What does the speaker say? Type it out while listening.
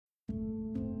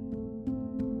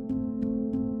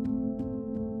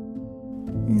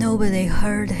Nobody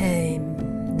heard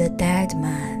him, the dead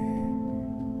man,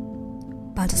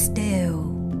 but still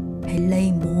he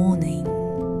lay mourning.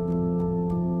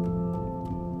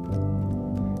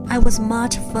 I was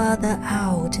much further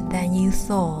out than you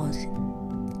thought,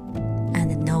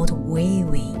 and not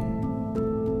weaving,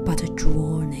 but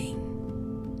droning.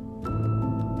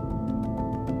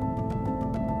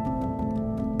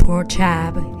 Poor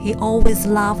chap, he always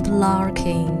loved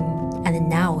larking, and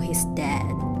now he's dead.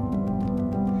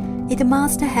 It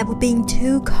must have been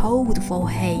too cold for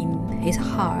him, his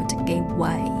heart gave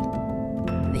way,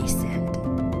 they said.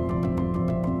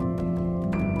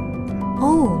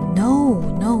 Oh, no,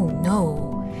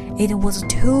 it was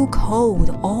too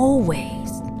cold always.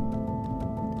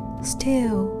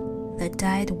 Still, the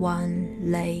dead one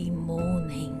lay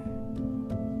mourning.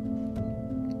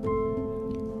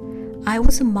 I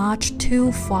was much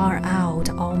too far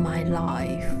out all my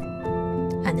life,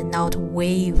 and not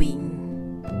waving,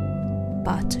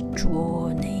 but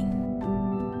droning.